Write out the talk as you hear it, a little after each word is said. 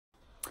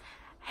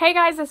Hey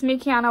guys, it's me,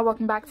 Kiana.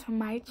 Welcome back to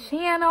my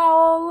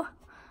channel.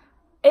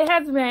 It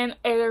has been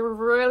a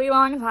really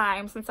long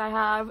time since I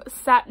have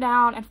sat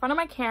down in front of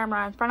my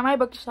camera, in front of my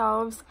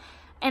bookshelves,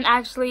 and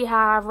actually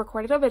have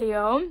recorded a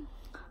video.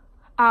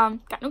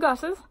 Got new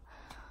glasses.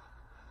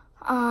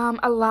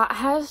 A lot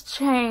has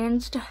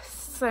changed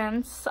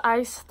since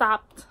I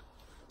stopped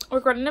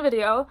recording the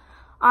video.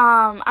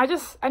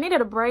 I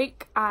needed a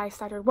break. I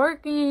started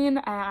working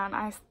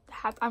and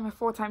I'm a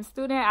full-time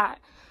student at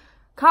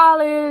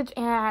college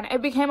and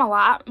it became a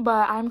lot,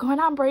 but I'm going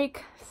on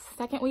break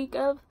second week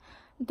of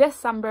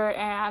December,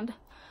 and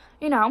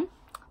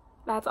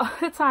that's all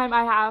the time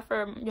I have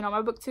for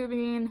my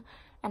booktubing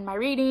and my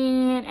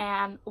reading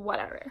and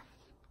whatever.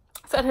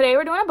 So today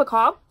we're doing a book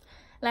haul,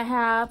 and I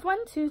have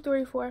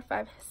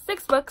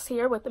 6 books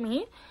here with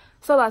me.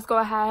 So let's go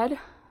ahead.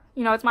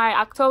 It's my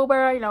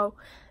October,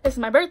 this is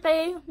my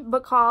birthday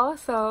book haul,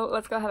 so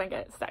let's go ahead and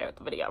get started with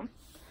the video.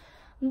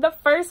 The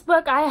first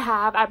book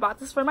I bought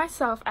this for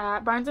myself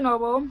at Barnes &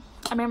 Noble.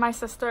 I made my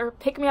sister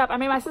pick me up. I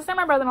made my sister and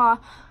my brother-in-law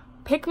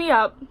pick me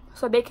up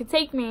so they could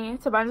take me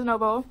to Barnes &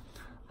 Noble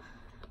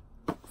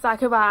so I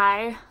could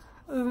buy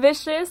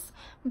Vicious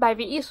by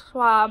V.E.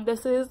 Schwab.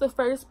 This is the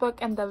first book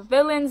in the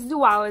Villains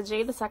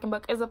duology. The second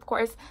book is, of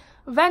course,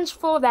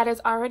 Vengeful. That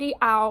is already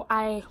out.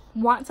 I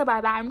want to buy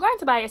that. I'm going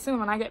to buy it soon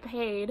when I get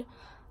paid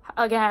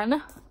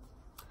again.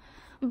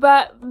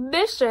 But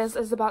Vicious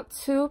is about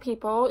 2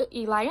 people,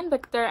 Eli and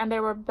Victor, and they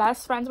were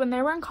best friends when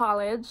they were in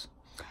college.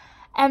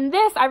 And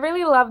this, I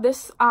really love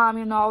this,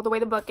 the way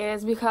the book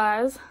is,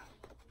 because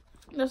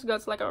this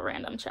goes to like a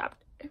random chapter.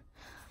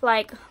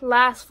 Like,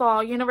 last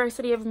fall,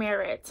 University of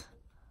Merit.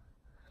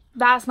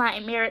 Last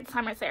night, Merit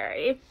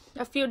Cemetery.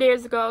 A few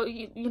days ago,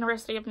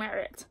 University of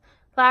Merit.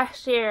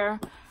 Last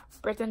year,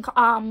 Britain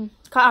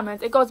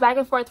Commons. It goes back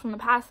and forth from the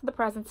past to the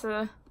present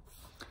to...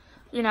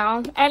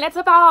 and it's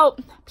about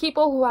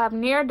people who have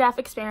near-death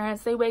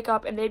experience. They wake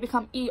up and they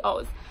become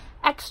EOs,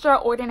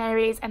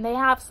 extraordinaries, and they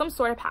have some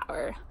sort of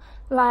power.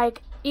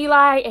 Like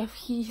Eli, if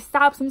he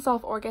stabs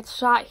himself or gets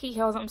shot, he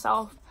heals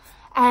himself.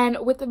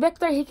 And with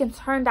Victor, he can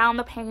turn down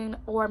the pain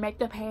or make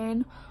the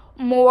pain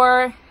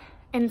more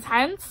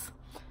intense,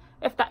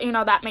 if that,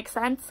 that makes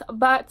sense.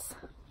 But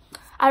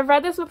I've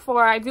read this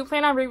before. I do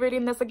plan on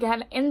rereading this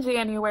again in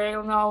January,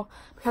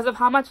 because of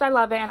how much I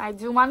love it, and I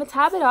do want to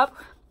tab it up.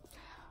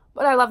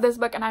 But I love this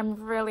book, and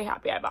I'm really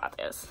happy I bought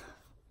this.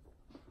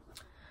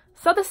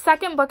 So the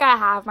second book I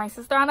have, my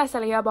sister Ana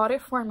Celia bought it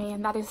for me,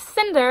 and that is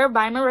Cinder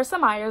by Marissa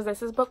Myers.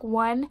 This is book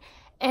 1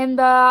 in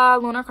the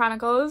Lunar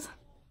Chronicles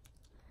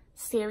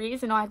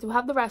series. I do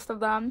have the rest of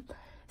them.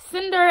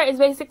 Cinder is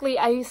basically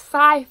a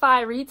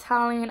sci-fi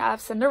retelling of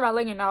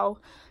Cinderella.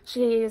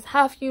 She's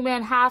half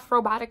human, half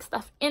robotic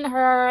stuff in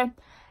her.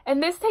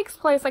 And this takes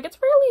place, it's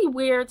really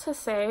weird to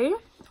say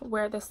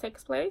where this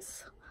takes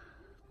place.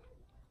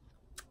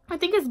 I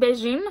think it's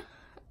Beijing,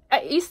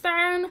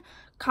 Eastern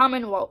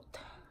Commonwealth.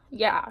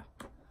 Yeah.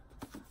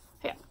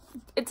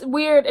 It's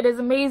weird. It is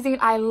amazing.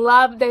 I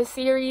love this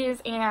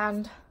series,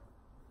 and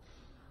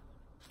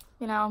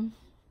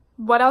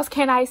what else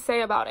can I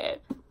say about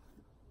it?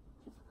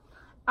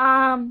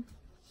 The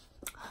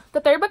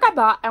third book I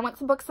bought, I went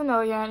to Books A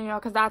Million,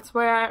 because that's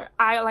where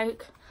I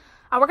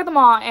work at the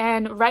mall,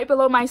 and right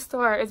below my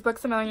store is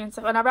Books A Million.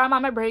 So whenever I'm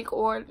on my break,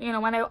 or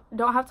when I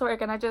don't have to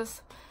work and I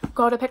just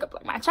go to pick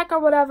up my check or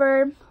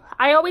whatever,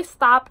 I always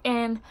stop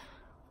in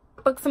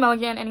Books A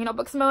Million, and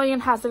Books A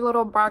Million has their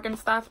little bargain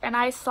stuff, and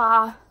I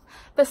saw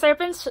The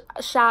Serpent's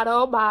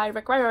Shadow by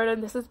Rick Riordan.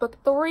 This is book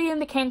 3 in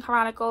the Kane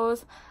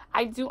Chronicles.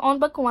 I do own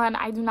book 1.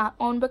 I do not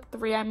own book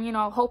 3. I'm,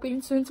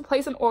 hoping soon to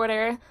place an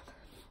order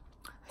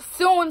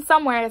soon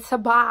somewhere to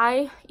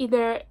buy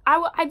either.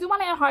 I do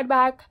want it in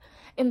hardback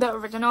in the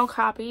original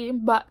copy,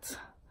 but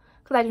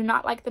because I do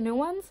not like the new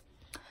ones.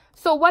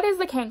 So what is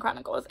the Kane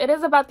Chronicles? It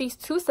is about these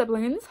 2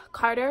 siblings,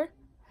 Carter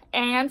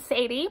and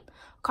Sadie.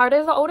 Carter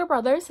is the older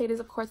brother. Sadie is,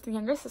 of course, the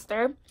younger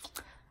sister.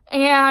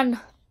 And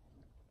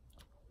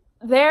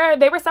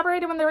they were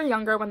separated when they were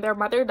younger, when their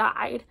mother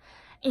died.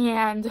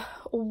 And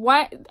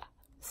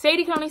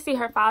Sadie can only see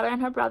her father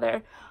and her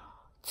brother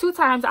 2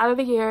 times out of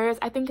the years.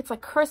 I think it's like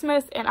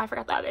Christmas, and I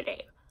forgot the other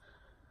day.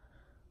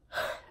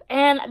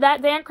 And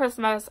that day on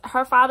Christmas,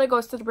 her father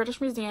goes to the British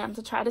Museum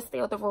to try to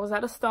steal the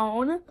Rosetta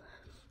Stone.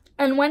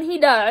 And when he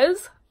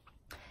does,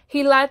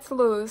 he lets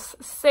loose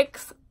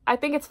 5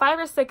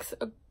 or 6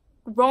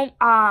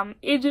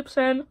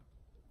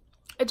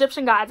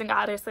 Egyptian gods and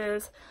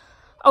goddesses.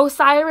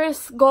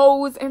 Osiris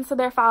goes into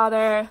their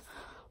father,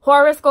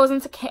 Horus goes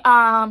into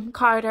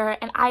Carter,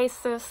 and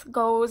Isis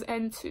goes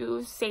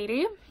into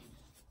Sadie.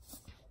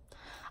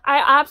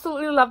 I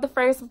absolutely love the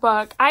first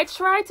book. I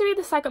tried to read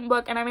the second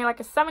book, and I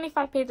made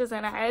 75 pages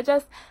in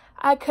it.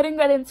 I couldn't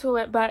get into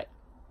it, but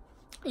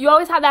you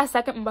always have that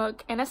second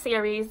book in a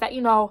series that,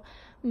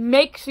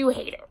 makes you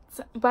hate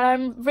it. But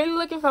I'm really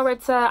looking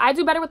forward to, I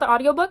do better with the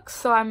audiobooks,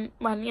 so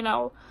when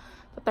the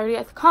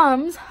 30th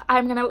comes,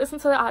 I'm gonna listen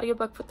to the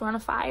audiobook for Throne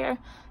of Fire,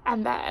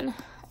 and then,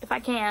 if I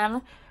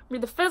can,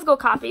 read the physical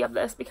copy of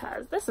this,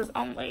 because this is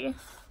only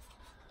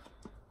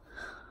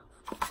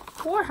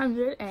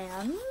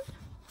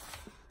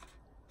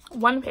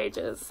 401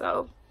 pages,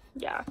 so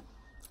yeah.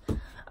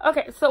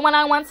 Okay, so when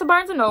I went to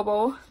Barnes &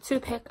 Noble to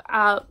pick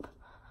up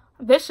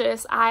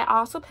Vicious, I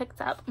also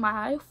picked up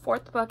my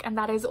 4th book, and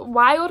that is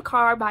Wild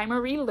Card by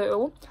Marie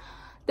Lu.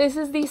 This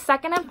is the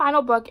 2nd and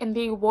final book in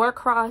the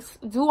Warcross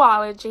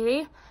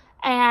duology,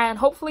 and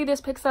hopefully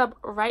this picks up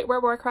right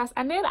where Warcross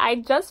ended. I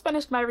just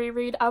finished my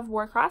reread of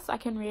Warcross, so I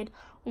can read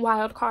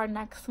Wild Card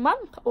next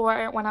month,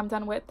 or when I'm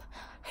done with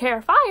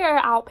Hair Fire,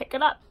 I'll pick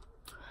it up.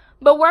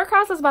 But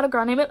Warcross is about a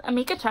girl named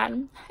Amika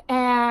Chen,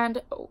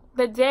 and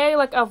the day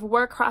of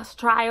Warcross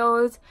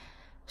trials,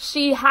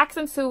 she hacks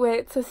into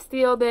it to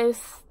steal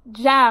this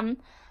gem,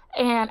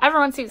 and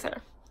everyone sees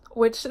her,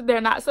 which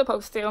they're not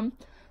supposed to.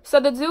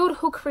 So the dude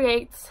who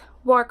creates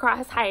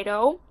Warcross,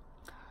 Heido,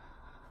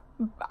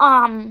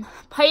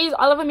 pays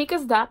all of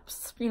Amika's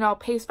debts,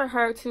 pays for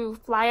her to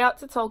fly out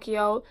to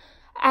Tokyo,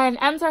 and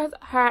enters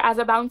her as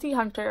a bounty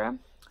hunter,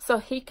 so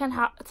she can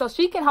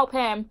help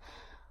him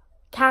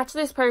catch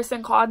this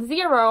person called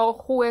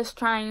Zero, who is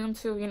trying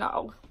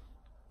to,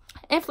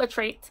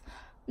 infiltrate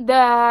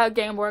the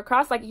game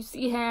Warcross. Like, you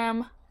see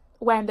him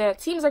when the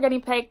teams are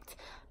getting picked,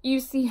 you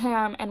see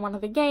him in one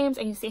of the games,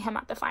 and you see him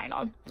at the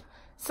final.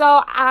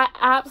 So I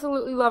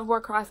absolutely love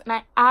Warcross, and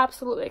I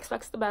absolutely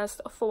expect the best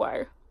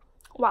for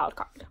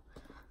Wildcard.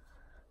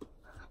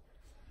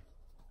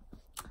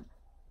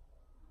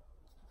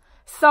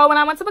 So when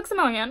I went to Books A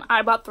Million,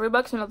 I bought 3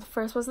 books. The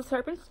first was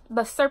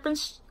The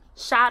Serpent's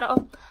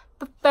Shadow.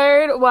 The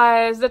 3rd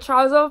was The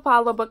Trials of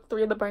Apollo, Book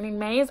 3, The Burning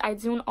Maze. I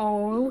do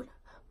own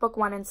Book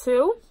 1 and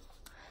 2.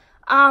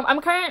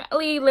 I'm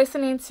currently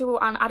listening to,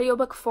 on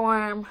audiobook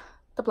form,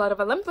 The Blood of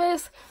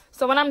Olympus.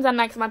 So when I'm done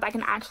next month, I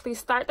can actually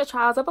start The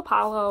Trials of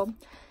Apollo.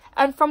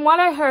 And from what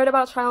I heard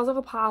about Trials of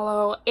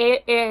Apollo,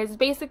 it is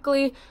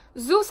basically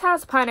Zeus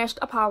has punished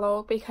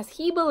Apollo because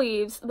he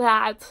believes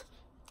that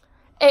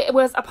it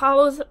was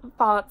Apollo's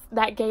fault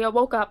that Gaia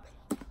woke up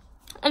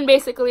and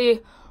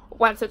basically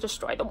wants to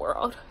destroy the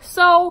world.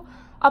 So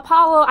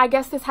Apollo, I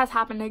guess this has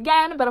happened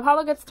again, but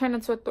Apollo gets turned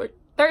into a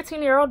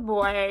 13-year-old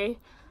boy.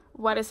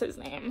 What is his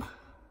name?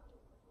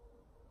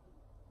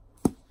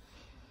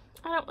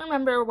 I don't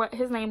remember what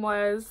his name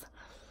was,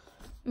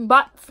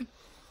 but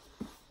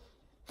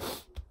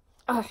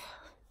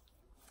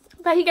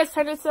he gets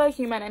turned into a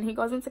human, and he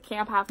goes into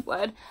Camp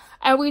Half-Blood.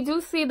 And we do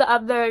see the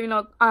other,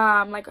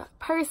 like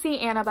Percy,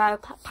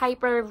 Annabeth,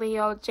 Piper,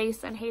 Leo,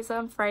 Jason, Hazel,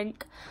 and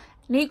Frank,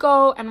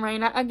 Nico, and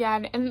Raina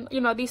again. And,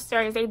 these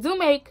stories, they do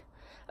make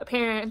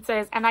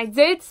appearances. And I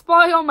did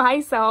spoil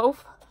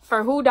myself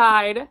for who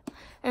died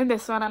in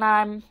this one. And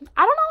I don't know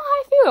how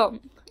I feel,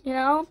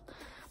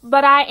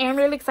 But I am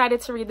really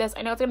excited to read this.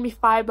 I know it's going to be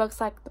 5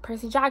 books like the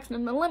Percy Jackson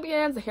and the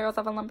Olympians, the Heroes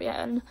of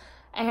Olympian.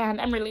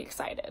 And I'm really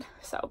excited.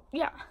 So,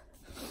 yeah.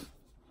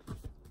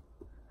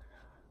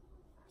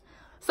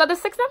 So the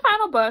 6th and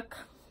final book,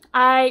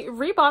 I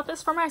rebought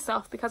this for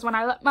myself because when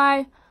I let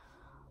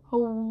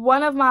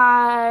one of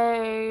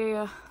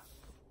my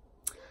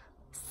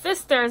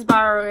sisters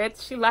borrow it,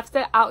 she left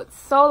it out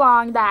so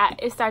long that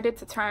it started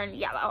to turn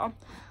yellow,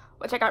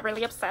 which I got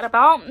really upset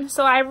about.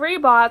 So I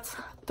rebought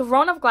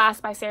Throne of Glass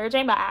by Sarah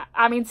J. Maas.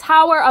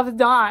 Tower of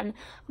Dawn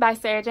by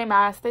Sarah J.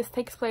 Maas. This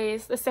takes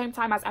place the same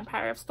time as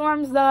Empire of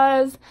Storms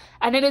does,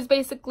 and it is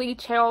basically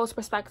Cheryl's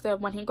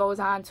perspective when he goes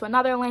on to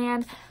another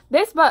land.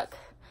 This book,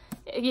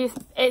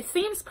 it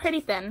seems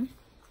pretty thin,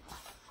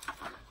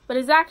 but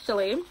it's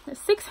actually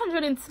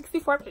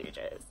 664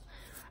 pages,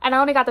 and I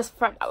only got this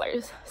for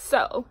 $5.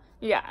 So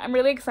yeah, I'm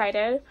really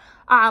excited.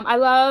 I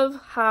love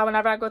how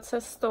whenever I go to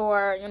a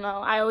store,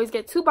 I always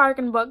get 2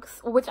 bargain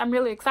books, which I'm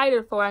really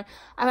excited for,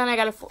 and then I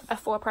got a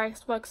full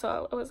price book,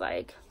 so it was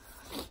like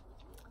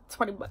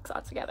 20 bucks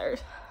altogether.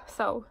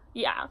 So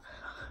yeah,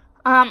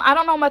 I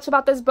don't know much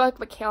about this book,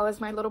 but Kale is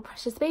my little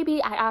precious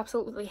baby. I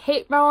absolutely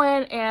hate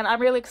Rowan, and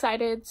I'm really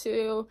excited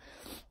to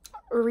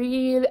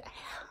read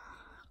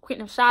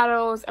Queen of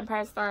Shadows,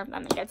 Empire Storm,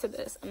 and then get to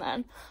this, and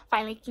then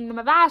finally Kingdom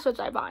of Ash,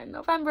 which I bought in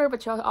November,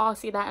 but you'll all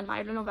see that in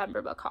my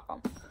November book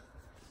haul.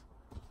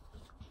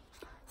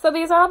 So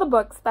these are all the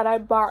books that I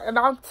bought in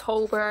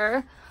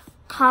October.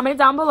 Comment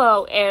down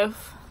below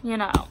if, you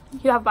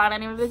have bought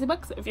any of these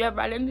books, if you have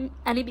read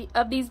any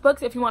of these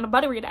books, if you want to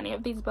buddy read any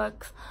of these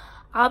books.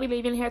 I'll be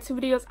leaving here 2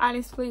 videos I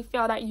honestly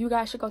feel that you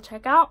guys should go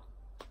check out.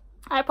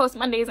 I post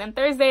Mondays and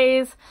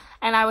Thursdays,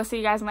 and I will see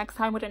you guys next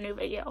time with a new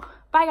video.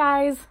 Bye,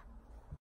 guys!